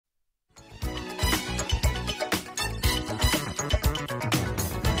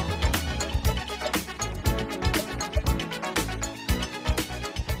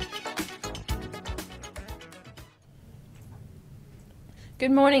Good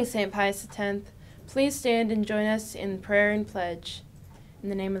morning, St. Pius X. Please stand and join us in prayer and pledge. In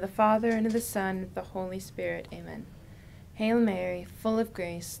the name of the Father, and of the Son, and of the Holy Spirit. Amen. Hail Mary, full of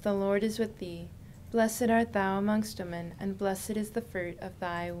grace, the Lord is with thee. Blessed art thou amongst women, and blessed is the fruit of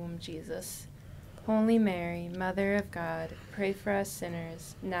thy womb, Jesus. Holy Mary, Mother of God, pray for us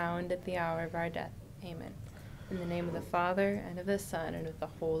sinners, now and at the hour of our death. Amen. In the name of the Father, and of the Son, and of the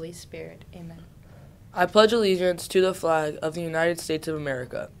Holy Spirit. Amen. I pledge allegiance to the flag of the United States of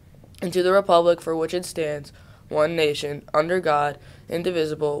America, and to the republic for which it stands, one nation, under God,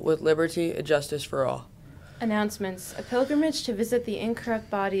 indivisible, with liberty and justice for all. Announcements. A pilgrimage to visit the incorrupt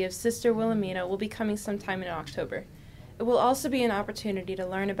body of Sister Wilhelmina will be coming sometime in October. It will also be an opportunity to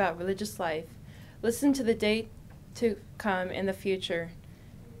learn about religious life. Listen to the date to come in the future.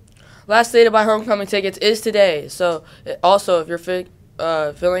 Last day to buy homecoming tickets is today, so also if you're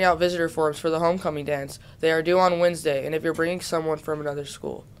filling out visitor forms for the homecoming dance, they are due on Wednesday, and if you're bringing someone from another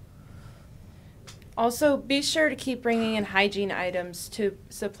school. Also, be sure to keep bringing in hygiene items to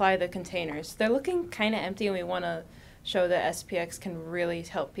supply the containers. They're looking kind of empty, and we want to show that SPX can really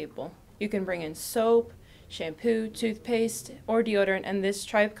help people. You can bring in soap, shampoo, toothpaste, or deodorant, and this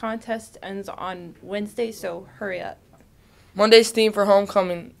tribe contest ends on Wednesday, so hurry up. Monday's theme for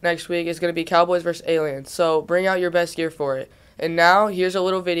homecoming next week is going to be Cowboys vs. Aliens, so bring out your best gear for it. And now, here's a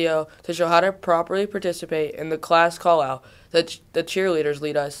little video to show how to properly participate in the class call-out that the cheerleaders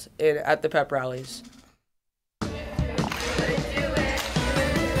lead us in at the pep rallies.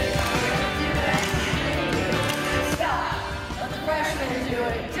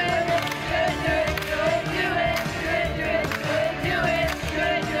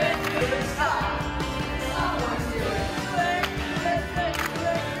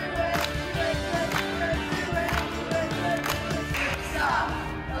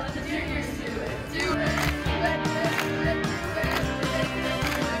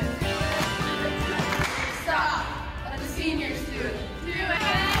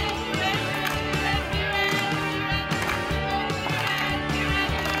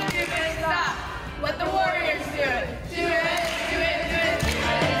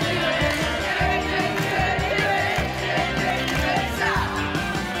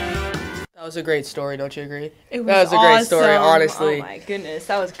 That was a great story, don't you agree? That was a great story, honestly. Oh my goodness,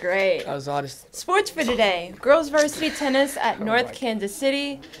 that was great. That was honest. Sports for today. Girls varsity tennis at North Kansas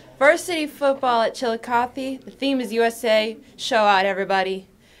City. Varsity football at Chillicothe. The theme is USA. Show out, everybody.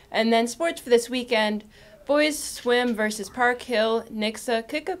 And then sports for this weekend. Boys swim versus Park Hill, Nixa,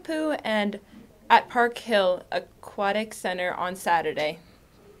 Kickapoo, and at Park Hill Aquatic Center on Saturday.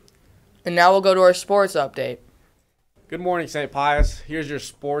 And now we'll go to our sports update. Good morning, St. Pius. Here's your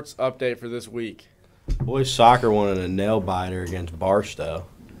sports update for this week. Boys soccer won in a nail-biter against Barstow.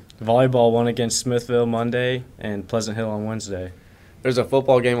 Volleyball won against Smithville Monday and Pleasant Hill on Wednesday. There's a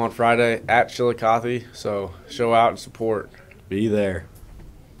football game on Friday at Chillicothe, so show out and support. Be there.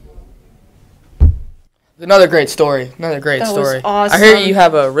 Another great story. That was awesome. I hear you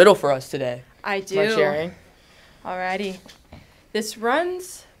have a riddle for us today. I do. Mind sharing? Alrighty. This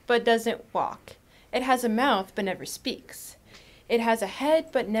runs but doesn't walk. It has a mouth but never speaks. It has a head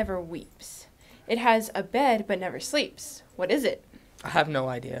but never weeps. It has a bed but never sleeps. What is it? I have no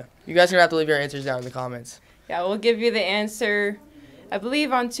idea. You guys are going to have to leave your answers down in the comments. Yeah, we'll give you the answer, I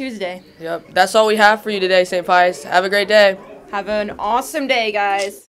believe, on Tuesday. Yep. That's all we have for you today, St. Pius. Have a great day. Have an awesome day, guys.